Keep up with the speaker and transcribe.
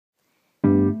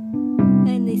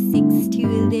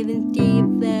11th day of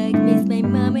Vlogmas. My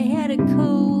mama had a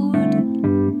cold.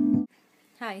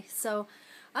 Hi, so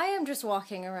I am just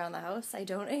walking around the house. I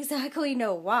don't exactly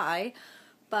know why,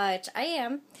 but I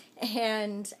am.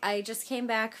 And I just came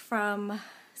back from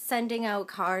sending out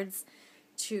cards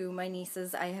to my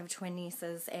nieces. I have twin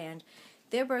nieces, and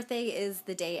their birthday is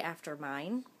the day after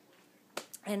mine.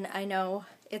 And I know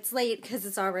it's late because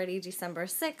it's already December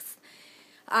 6th.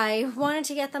 I wanted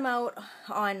to get them out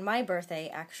on my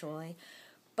birthday, actually,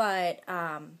 but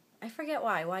I forget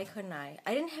why. Why couldn't I?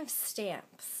 I didn't have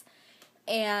stamps.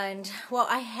 And, well,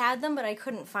 I had them, but I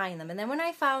couldn't find them. And then when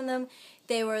I found them,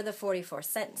 they were the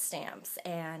 44-cent stamps.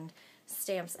 And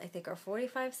stamps, I think, are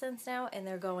 45 cents now, and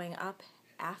they're going up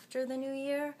after the new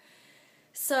year.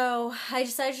 So I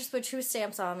decided to just put 2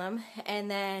 stamps on them, and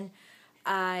then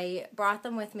I brought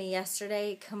them with me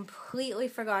yesterday, completely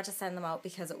forgot to send them out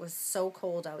because it was so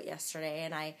cold out yesterday,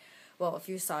 and well, if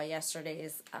you saw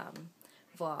yesterday's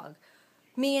vlog,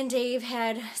 me and Dave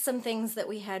had some things that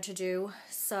we had to do,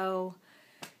 so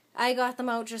I got them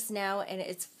out just now, and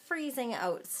it's freezing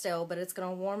out still, but it's going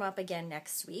to warm up again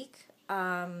next week.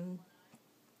 I'm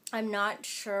not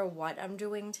sure what I'm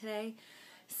doing today,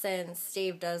 since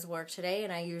Dave does work today,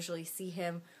 and I usually see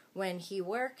him when he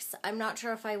works. I'm not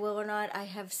sure if I will or not. I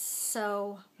have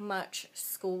so much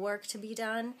schoolwork to be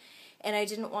done, and I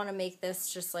didn't want to make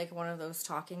this just like one of those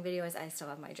talking videos. I still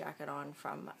have my jacket on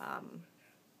from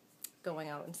going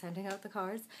out and sending out the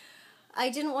cards. I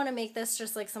didn't want to make this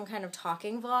just like some kind of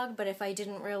talking vlog, but if I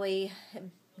didn't really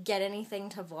get anything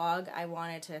to vlog, I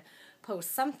wanted to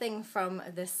post something from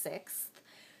the 6th.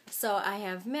 So I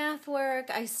have math work,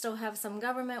 I still have some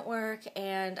government work,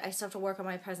 and I still have to work on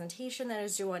my presentation that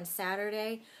is due on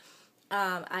Saturday.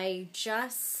 I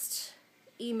just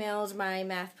emailed my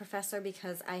math professor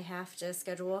because I have to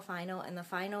schedule a final, and the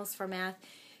finals for math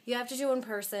you have to do in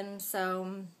person,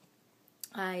 so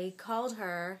I called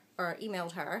her, or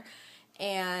emailed her,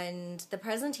 and the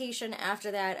presentation after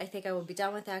that, I think I will be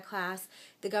done with that class.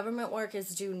 The government work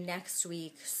is due next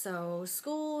week, so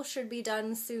school should be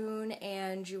done soon,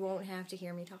 and you won't have to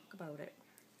hear me talk about it.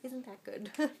 Isn't that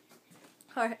good?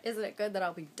 Or isn't it good that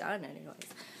I'll be done anyways?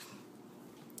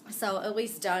 So at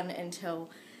least done until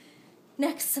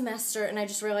next semester, and I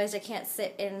just realized I can't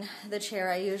sit in the chair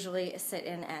I usually sit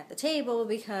in at the table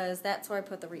because that's where I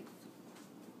put the wreath.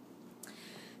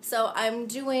 So I'm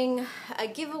doing a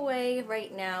giveaway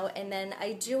right now, and then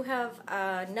I do have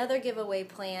another giveaway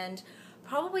planned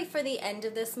probably for the end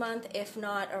of this month, if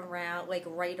not around, like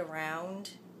right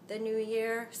around the new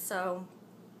year. So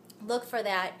look for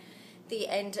that the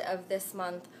end of this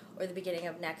month or the beginning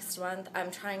of next month. I'm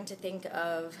trying to think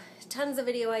of tons of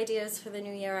video ideas for the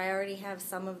new year. I already have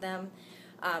some of them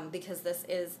because this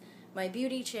is my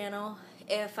beauty channel.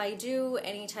 If I do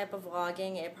any type of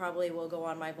vlogging, it probably will go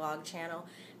on my vlog channel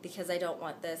because I don't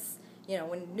want this, you know,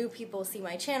 when new people see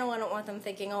my channel, I don't want them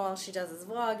thinking, oh, all she does is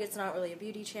vlog. It's not really a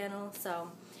beauty channel.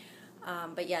 So,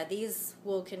 but yeah, these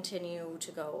will continue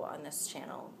to go on this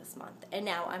channel this month. And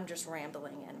now I'm just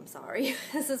rambling, and I'm sorry.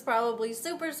 This is probably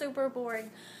super, super boring.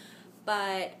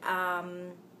 But,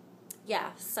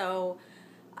 yeah, so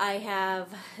I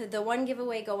have the one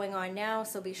giveaway going on now,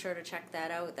 so be sure to check that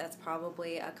out. That's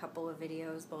probably a couple of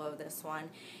videos below this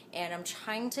one. And I'm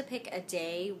trying to pick a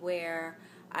day where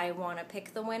I want to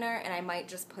pick the winner, and I might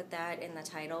just put that in the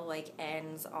title, like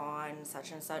ends on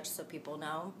such and such, so people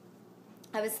know.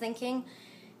 I was thinking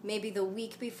maybe the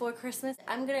week before Christmas.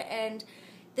 I'm going to end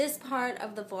this part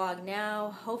of the vlog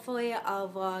now. Hopefully I'll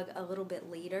vlog a little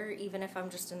bit later, even if I'm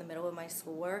just in the middle of my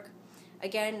schoolwork.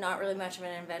 Again, not really much of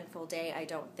an eventful day, I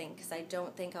don't think, because I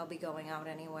don't think I'll be going out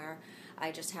anywhere.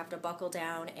 I just have to buckle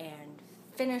down and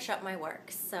finish up my work.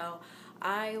 So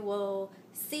I will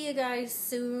see you guys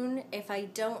soon. If I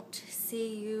don't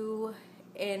see you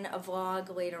in a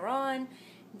vlog later on,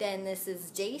 then this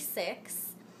is day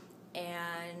 6.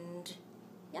 And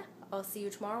yeah, I'll see you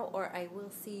tomorrow, or I will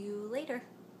see you later.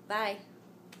 Bye.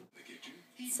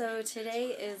 So today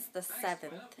is the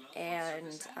 7th,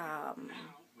 and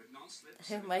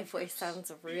my voice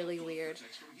sounds really weird.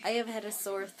 I have had a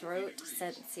sore throat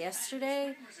since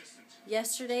yesterday.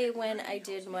 Yesterday when I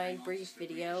did my brief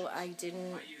video, I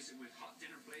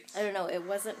don't know, it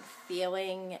wasn't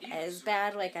feeling as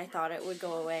bad like I thought it would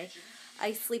go away.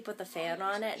 I sleep with the fan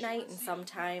on at night, and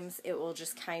sometimes it will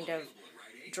just kind of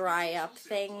dry up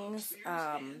things.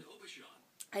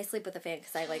 I sleep with the fan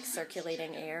because I like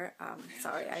circulating air.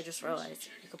 Sorry, I just realized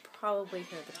you could probably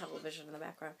hear the television in the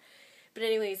background. But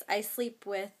anyways, I sleep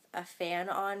with a fan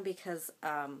on because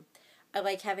I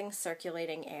like having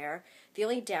circulating air. The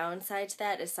only downside to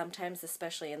that is sometimes,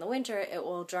 especially in the winter, it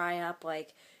will dry up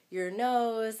like your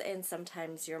nose and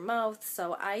sometimes your mouth.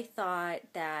 So I thought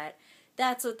that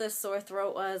that's what this sore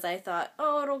throat was. I thought,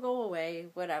 oh, it'll go away,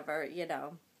 whatever, you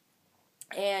know.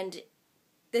 And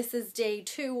this is day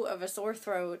 2 of a sore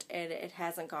throat, and it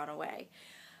hasn't gone away.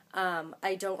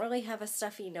 I don't really have a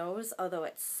stuffy nose, although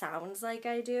it sounds like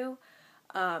I do.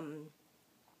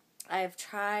 I've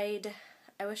tried,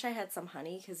 I wish I had some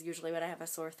honey, because usually when I have a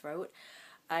sore throat,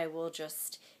 I will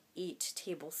just eat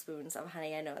tablespoons of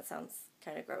honey. I know it sounds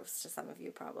kind of gross to some of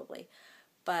you probably,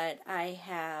 but I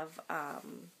have, let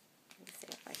me see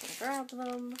if I can grab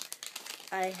them.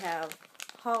 I have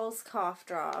Hall's cough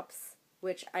drops,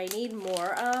 which I need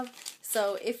more of.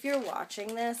 So if you're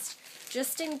watching this,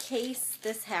 just in case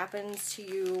this happens to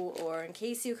you, or in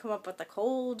case you come up with a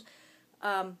cold,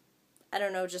 I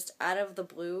don't know, just out of the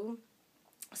blue,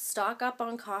 stock up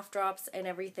on cough drops and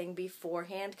everything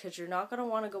beforehand, because you're not going to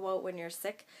want to go out when you're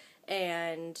sick,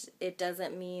 and it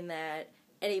doesn't mean that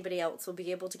anybody else will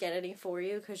be able to get any for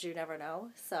you, because you never know.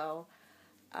 So,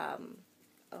 oh,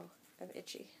 I'm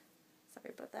itchy.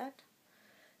 Sorry about that.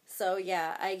 So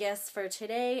yeah, I guess for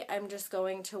today, I'm just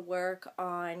going to work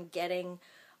on getting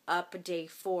up day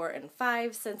 4 and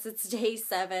 5. Since it's day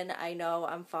 7, I know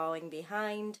I'm falling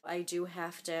behind. I do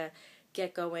have to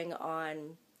get going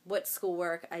on what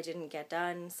schoolwork I didn't get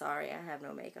done. Sorry, I have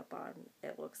no makeup on.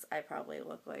 I probably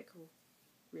look like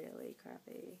really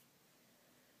crappy,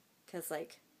 because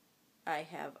like I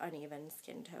have uneven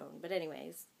skin tone. But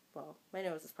anyways, well, my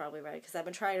nose is probably red because I've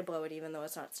been trying to blow it even though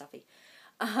it's not stuffy.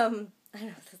 I know,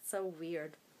 that's so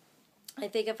weird. I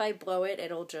think if I blow it,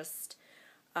 it'll just,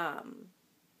 I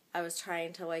was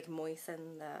trying to like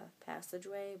moisten the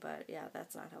passageway, but yeah,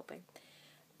 that's not helping.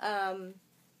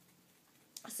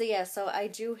 So yeah, so I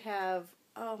do have,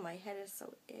 oh, my head is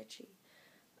so itchy.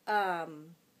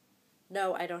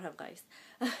 No, I don't have lice.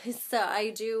 So I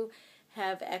do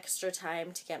have extra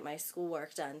time to get my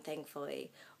schoolwork done,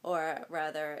 thankfully, or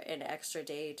rather an extra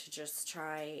day to just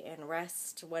try and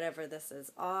rest whatever this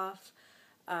is off.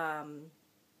 Yeah,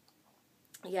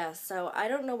 so I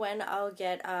don't know when I'll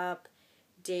get up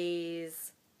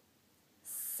days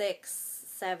 6,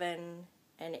 7,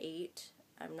 and 8.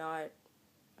 I'm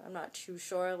not too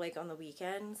sure, like on the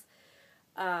weekends.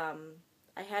 I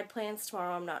had plans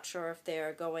tomorrow. I'm not sure if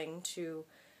they're going to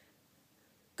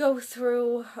go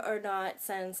through or not,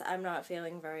 since I'm not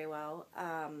feeling very well.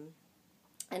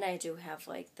 And I do have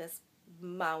like this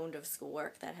mound of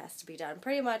schoolwork that has to be done.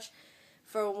 Pretty much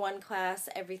for one class,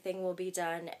 everything will be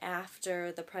done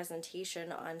after the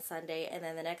presentation on Sunday, and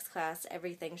then the next class,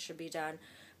 everything should be done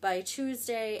by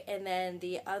Tuesday, and then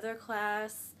the other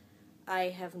class, I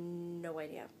have no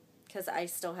idea, because I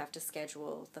still have to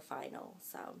schedule the final.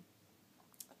 So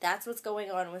that's what's going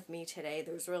on with me today.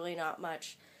 There's really not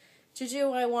much to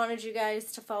do. I wanted you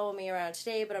guys to follow me around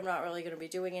today, but I'm not really going to be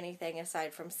doing anything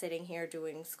aside from sitting here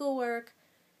doing schoolwork,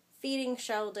 feeding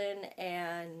Sheldon,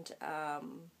 and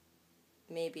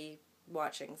maybe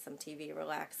watching some TV,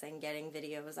 relaxing, getting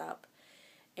videos up,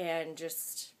 and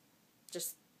just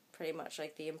pretty much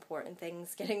like the important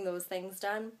things, getting those things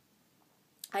done.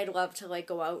 I'd love to like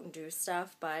go out and do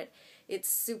stuff, but it's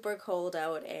super cold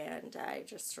out and I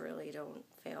just really don't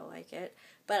feel like it.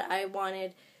 But I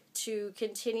wanted to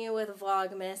continue with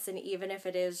Vlogmas, and even if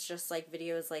it is just like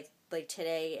videos like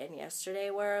today and yesterday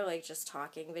were, like just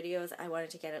talking videos, I wanted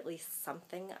to get at least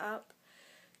something up,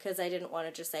 because I didn't want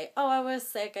to just say, oh, I was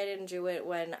sick, I didn't do it,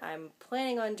 when I'm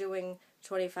planning on doing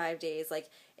 25 days. Like,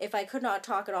 if I could not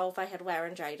talk at all, if I had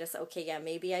laryngitis, okay, yeah,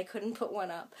 maybe I couldn't put one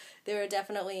up. There are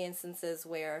definitely instances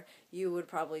where you would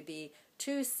probably be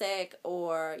too sick,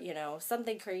 or, you know,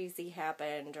 something crazy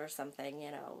happened or something, you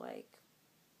know, like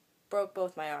broke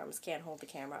both my arms, can't hold the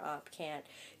camera up, can't,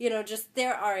 you know, just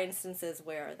there are instances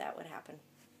where that would happen.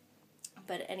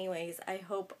 But anyways, I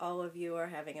hope all of you are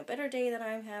having a better day than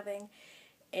I'm having.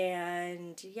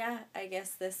 And yeah, I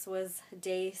guess this was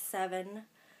day 7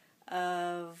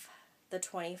 of the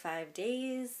 25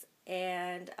 days,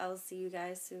 and I'll see you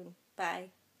guys soon. Bye.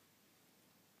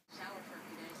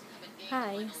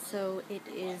 Hi, so it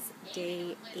is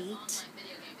day 8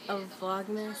 of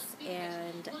Vlogmas,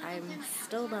 and I'm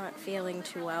still not feeling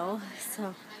too well,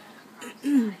 so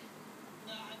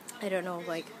I don't know,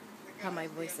 like, how my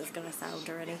voice is going to sound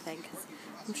or anything, because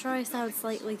I'm sure I sound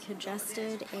slightly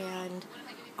congested, and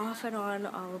off and on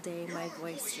all day my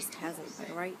voice just hasn't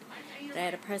been right. And I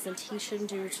had a presentation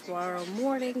due tomorrow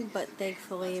morning, but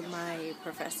thankfully my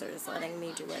professor is letting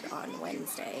me do it on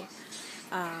Wednesday.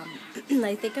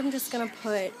 I think I'm just going to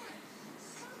put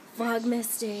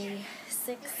Vlogmas Day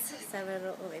 6, 7, let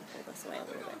me pull this away a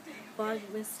little bit.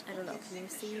 Vlogmas, I don't know, can you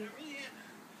see?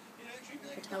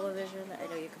 the television. I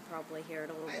know you can probably hear it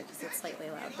a little bit because it's slightly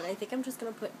loud, but I think I'm just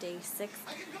going to put day 6,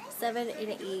 7, and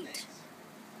 8.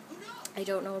 I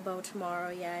don't know about tomorrow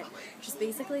yet. Just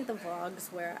basically the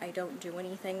vlogs where I don't do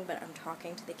anything, but I'm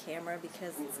talking to the camera,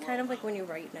 because it's kind of like when you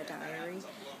write in a diary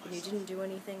and you didn't do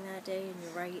anything that day, and you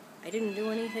write, I didn't do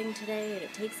anything today, and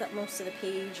it takes up most of the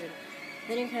page, and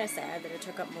then you're kind of sad that it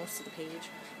took up most of the page.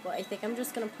 Well, I think I'm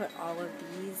just going to put all of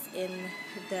these in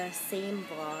the same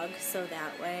vlog, so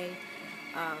that way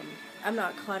I'm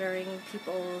not cluttering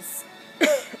people's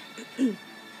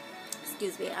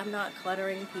excuse me, I'm not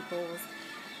cluttering people's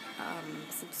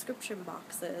subscription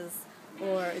boxes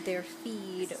or their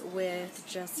feed with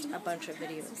just a bunch of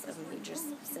videos of me just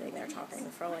sitting there talking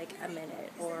for like a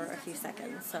minute or a few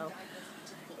seconds. So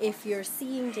if you're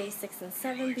seeing day 6 and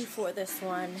 7 before this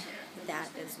one, that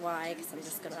is why, because I'm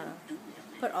just gonna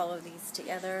put all of these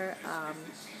together.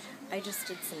 I just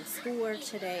did some schoolwork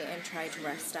today and tried to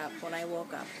rest up. When I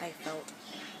woke up, I felt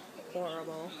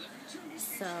horrible.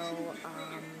 So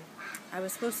I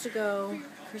was supposed to go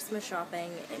Christmas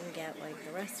shopping and get like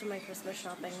the rest of my Christmas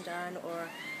shopping done, or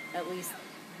at least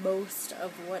most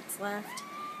of what's left,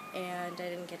 and I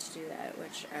didn't get to do that,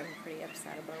 which I'm pretty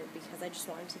upset about, because I just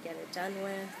wanted to get it done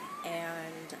with.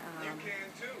 And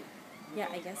yeah,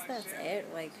 I guess that's it.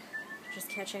 Like, just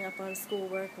catching up on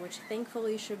schoolwork, which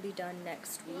thankfully should be done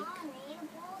next week,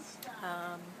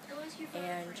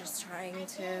 and just trying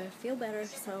to feel better.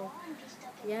 So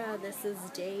yeah, this is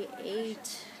day 8,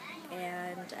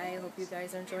 and I hope you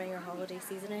guys are enjoying your holiday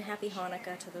season, and happy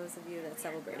Hanukkah to those of you that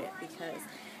celebrate it, because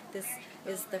this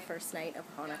is the first night of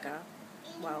Hanukkah.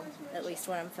 Well, at least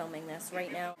when I'm filming this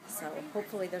right now. So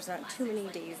hopefully there's not too many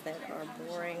days that are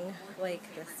boring like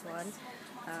this one.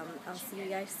 I'll see you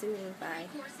guys soon. Bye.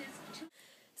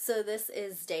 So this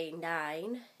is day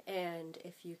 9, and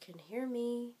if you can hear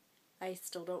me, I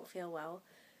still don't feel well.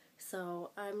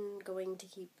 So I'm going to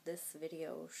keep this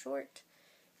video short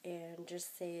and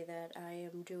just say that I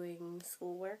am doing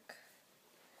schoolwork.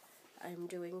 I'm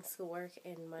doing schoolwork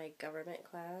in my government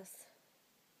class.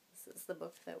 This is the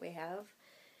book that we have.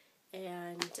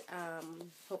 And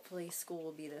hopefully school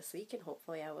will be this week, and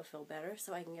hopefully I will feel better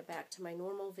so I can get back to my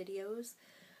normal videos.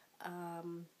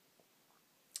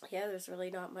 Yeah, there's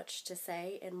really not much to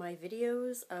say, and my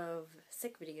videos of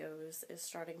sick videos is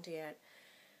starting to get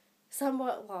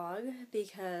somewhat long,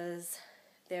 because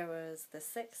there was the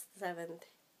 6th, 7th,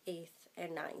 8th,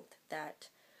 and 9th that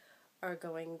are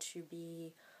going to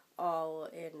be all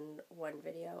in one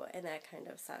video, and that kind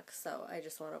of sucks. So I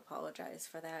just want to apologize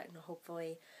for that, and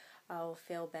hopefully I'll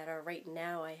feel better. Right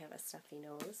now I have a stuffy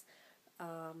nose.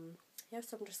 Yeah,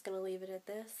 so I'm just going to leave it at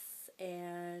this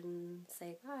and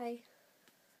say bye.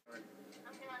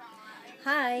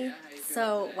 Hi.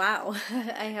 So, wow,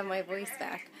 I have my voice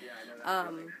back.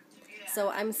 So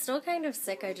I'm still kind of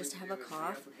sick. I just have a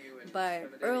cough. But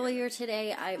earlier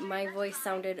today, my voice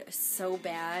sounded so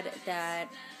bad that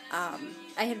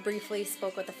I had briefly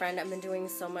spoke with a friend. I've been doing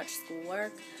so much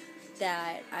schoolwork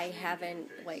that I haven't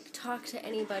like talked to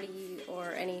anybody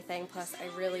or anything. Plus,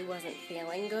 I really wasn't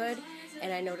feeling good,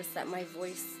 and I noticed that my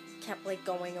voice kept like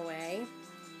going away.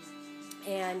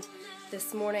 And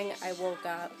this morning I woke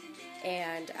up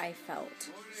and I felt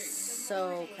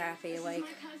so crappy. Like,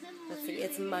 let's see,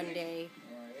 it's Monday,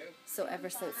 so ever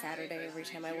since Saturday, every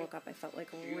time I woke up I felt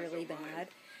like really bad.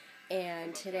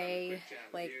 And today,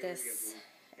 like this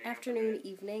afternoon,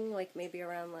 evening, like maybe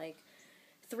around like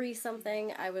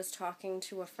 3-something, I was talking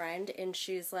to a friend, and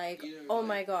she's like, oh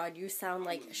my god, you sound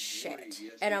like shit.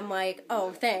 And I'm like,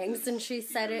 oh, thanks. And she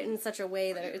said it in such a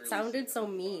way that it sounded so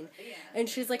mean. And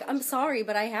she's like, I'm sorry,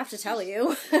 but I have to tell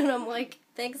you. And I'm like,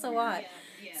 thanks a lot.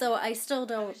 So I still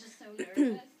don't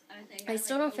I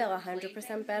still don't feel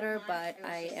 100% better, but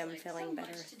I am feeling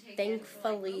better,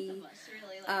 thankfully.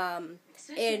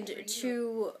 And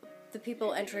to the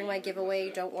people entering my giveaway,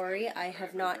 don't worry, I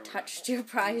have not touched your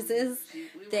prizes.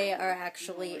 They are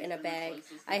actually in a bag.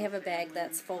 I have a bag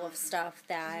that's full of stuff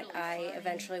that I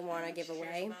eventually want to give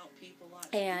away,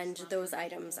 and those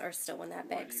items are still in that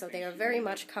bag, so they are very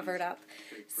much covered up.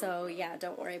 So yeah,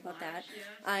 don't worry about that.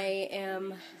 I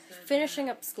am finishing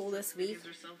up school this week.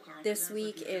 This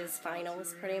week is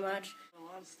finals, pretty much.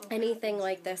 Anything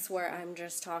like this where I'm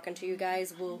just talking to you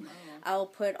guys, I'll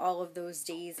put all of those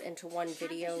days into one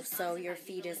video so your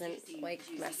feed isn't like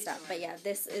messed up. But yeah,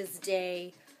 this is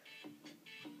day,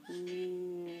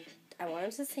 I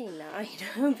wanted to say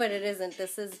 9, but it isn't.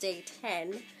 This is day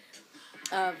 10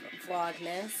 of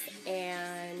Vlogmas,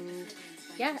 and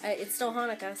yeah, it's still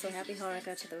Hanukkah, so happy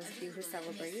Hanukkah to those of you who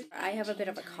celebrate. I have a bit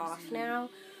of a cough now,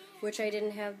 which I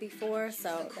didn't have before,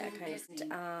 so that kind of,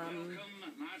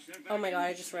 oh my god,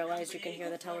 I just realized you can hear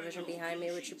the television behind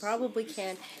me, which you probably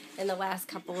can. In the last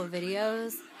couple of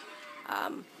videos,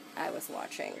 I was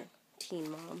watching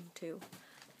Teen Mom, too.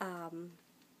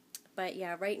 But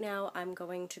yeah, right now I'm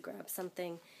going to grab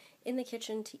something in the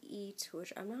kitchen to eat,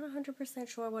 which I'm not 100%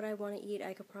 sure what I want to eat.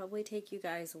 I could probably take you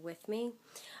guys with me.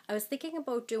 I was thinking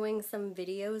about doing some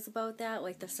videos about that,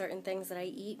 like the certain things that I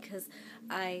eat, because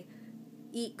I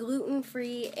eat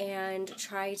gluten-free and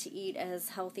try to eat as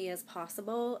healthy as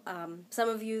possible. Some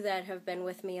of you that have been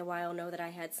with me a while know that I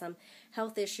had some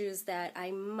health issues that I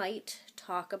might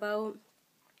talk about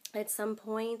at some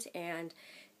point, and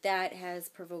that has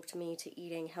provoked me to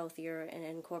eating healthier and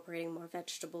incorporating more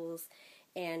vegetables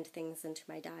and things into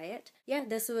my diet. Yeah,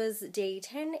 this was day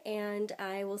 10, and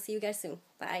I will see you guys soon.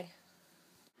 Bye.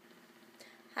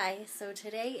 Hi, so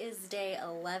today is day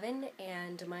 11,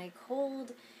 and my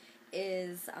cold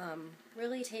is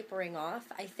really tapering off.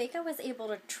 I think I was able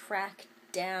to track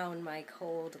down my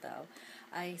cold, though.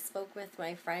 I spoke with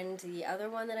my friend, the other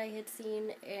one that I had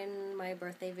seen in my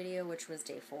birthday video, which was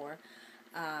day 4.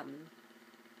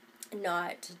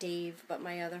 Not Dave, but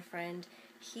my other friend.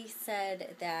 He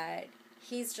said that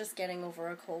he's just getting over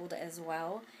a cold as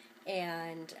well,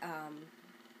 and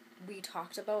we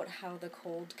talked about how the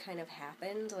cold kind of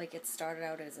happened. Like, it started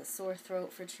out as a sore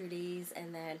throat for 2 days,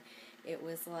 and then it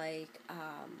was like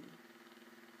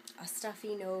a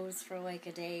stuffy nose for like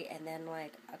a day, and then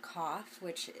like a cough,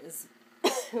 which is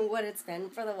what it's been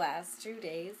for the last 2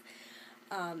 days.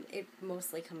 It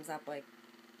mostly comes up like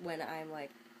when I'm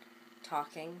like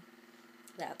talking.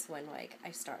 That's when like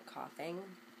I start coughing.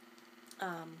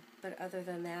 But other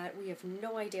than that, we have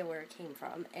no idea where it came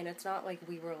from, and it's not like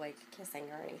we were like kissing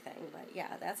or anything, but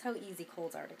yeah, that's how easy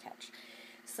colds are to catch.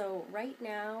 So right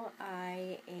now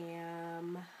I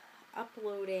am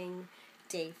uploading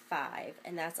day 5,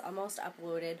 and that's almost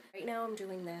uploaded. Right now I'm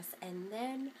doing this, and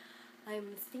then I'm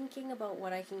thinking about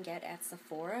what I can get at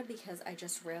Sephora, because I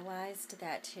just realized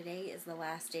that today is the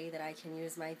last day that I can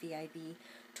use my VIB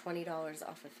 $20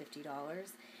 off of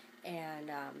 $50,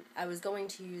 and I was going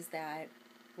to use that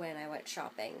when I went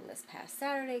shopping this past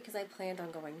Saturday, because I planned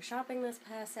on going shopping this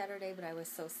past Saturday, but I was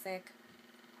so sick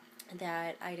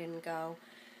that I didn't go.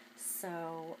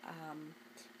 So,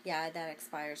 yeah, that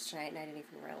expires tonight, and I didn't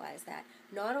even realize that.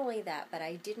 Not only that, but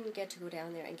I didn't get to go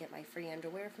down there and get my free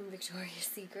underwear from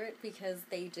Victoria's Secret, because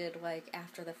they did, like,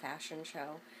 after the fashion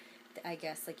show, I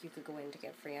guess, like, you could go in to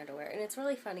get free underwear. And it's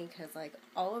really funny, because, like,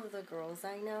 all of the girls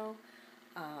I know,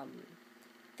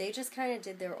 they just kind of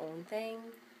did their own thing,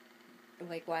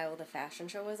 like, while the fashion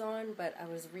show was on, but I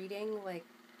was reading, like,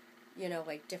 you know,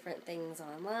 like, different things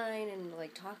online and,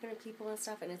 like, talking to people and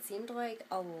stuff, and it seemed like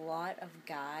a lot of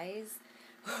guys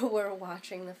were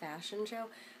watching the fashion show,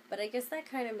 but I guess that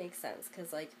kind of makes sense,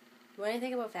 because, like, when I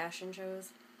think about fashion shows,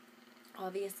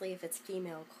 obviously, if it's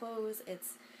female clothes,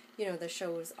 it's, you know, the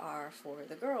shows are for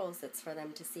the girls, it's for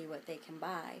them to see what they can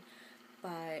buy,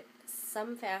 but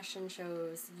some fashion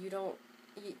shows, you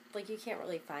can't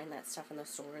really find that stuff in the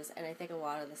stores, and I think a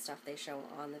lot of the stuff they show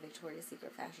on the Victoria's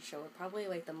Secret fashion show are probably,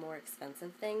 like, the more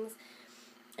expensive things,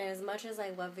 and as much as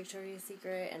I love Victoria's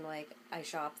Secret, and, like, I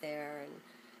shop there, and,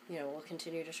 you know, will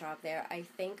continue to shop there, I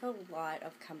think a lot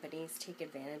of companies take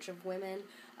advantage of women,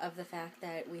 of the fact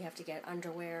that we have to get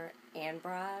underwear and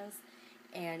bras,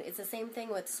 and it's the same thing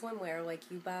with swimwear.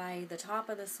 Like, you buy the top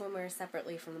of the swimwear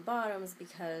separately from the bottoms,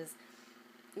 because,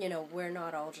 you know, we're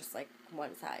not all just, like,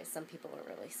 one size. Some people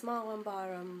are really small on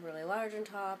bottom, really large on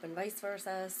top, and vice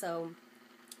versa, so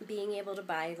being able to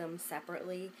buy them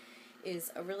separately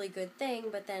is a really good thing,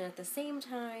 but then at the same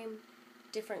time,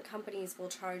 different companies will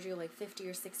charge you, like, $50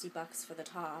 or $60 for the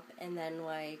top, and then,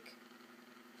 like,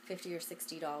 $50 or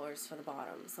 $60 for the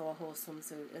bottom, so a whole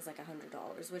swimsuit is, like,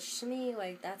 $100, which to me,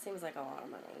 like, that seems like a lot of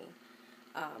money.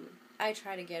 I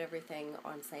try to get everything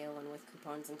on sale and with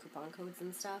coupons and coupon codes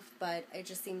and stuff, but it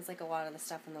just seems like a lot of the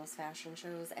stuff in those fashion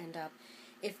shows end up,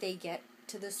 if they get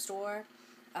to the store,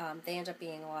 they end up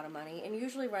being a lot of money. And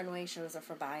usually runway shows are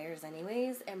for buyers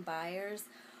anyways, and buyers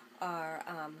are,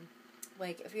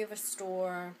 like, if you have a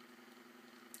store,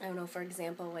 I don't know, for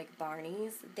example, like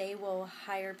Barney's, they will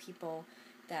hire people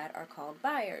that are called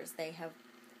buyers. They have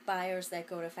buyers that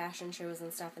go to fashion shows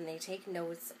and stuff, and they take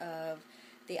notes of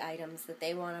the items that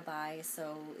they want to buy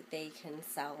so they can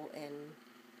sell in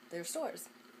their stores.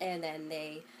 And then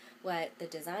they let the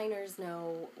designers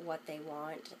know what they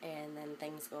want, and then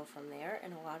things go from there.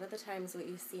 And a lot of the times what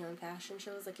you see on fashion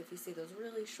shows, like if you see those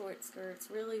really short skirts,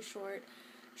 really short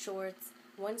shorts,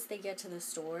 once they get to the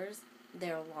stores,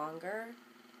 they're longer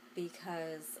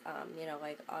because, you know,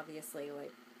 like, obviously,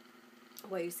 like,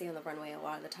 what you see on the runway a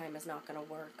lot of the time is not going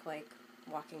to work, like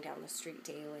walking down the street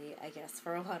daily, I guess,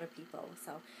 for a lot of people.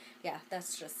 So, yeah,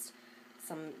 that's just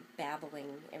some babbling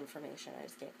information I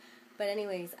just gave. But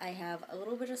anyways, I have a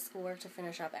little bit of schoolwork to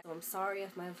finish up. So I'm sorry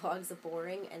if my vlogs are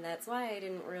boring, and that's why I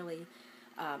didn't really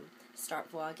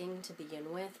start vlogging to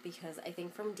begin with, because I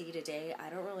think from day to day, I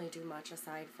don't really do much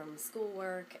aside from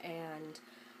schoolwork and,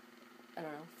 I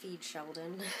don't know, feed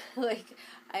Sheldon. Like,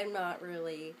 I'm not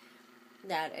really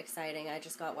that exciting. I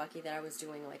just got lucky that I was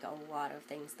doing like a lot of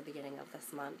things at the beginning of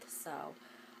this month, so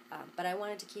but I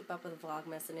wanted to keep up with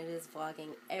Vlogmas, and it is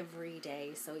vlogging every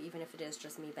day, so even if it is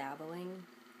just me babbling,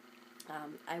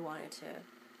 I wanted to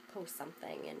post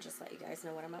something and just let you guys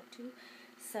know what I'm up to.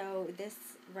 So this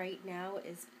right now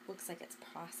looks like it's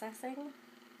processing,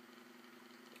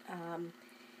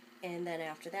 and then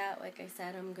after that, like I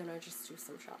said, I'm gonna just do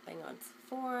some shopping on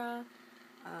Sephora.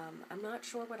 I'm not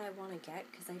sure what I want to get,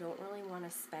 because I don't really want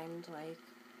to spend, like,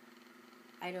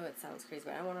 I know it sounds crazy,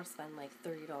 but I want to spend like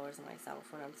 $30 on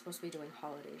myself when I'm supposed to be doing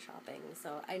holiday shopping.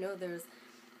 So I know there's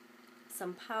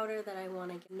some powder that I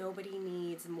want to get. Nobody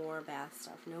needs more bath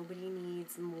stuff. Nobody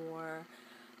needs more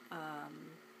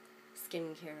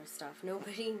skincare stuff.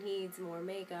 Nobody needs more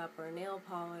makeup or nail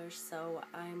polish. So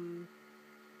I'm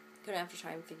going to have to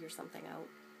try and figure something out.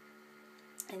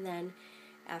 And then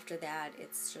after that,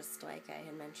 it's just like I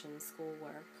had mentioned,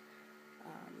 schoolwork,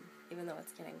 even though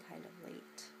it's getting kind of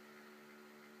late.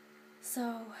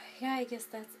 So, yeah, I guess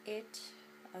that's it,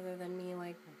 other than me,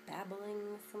 like,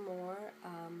 babbling some more.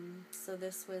 So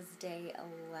this was day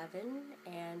 11,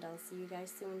 and I'll see you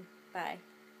guys soon. Bye.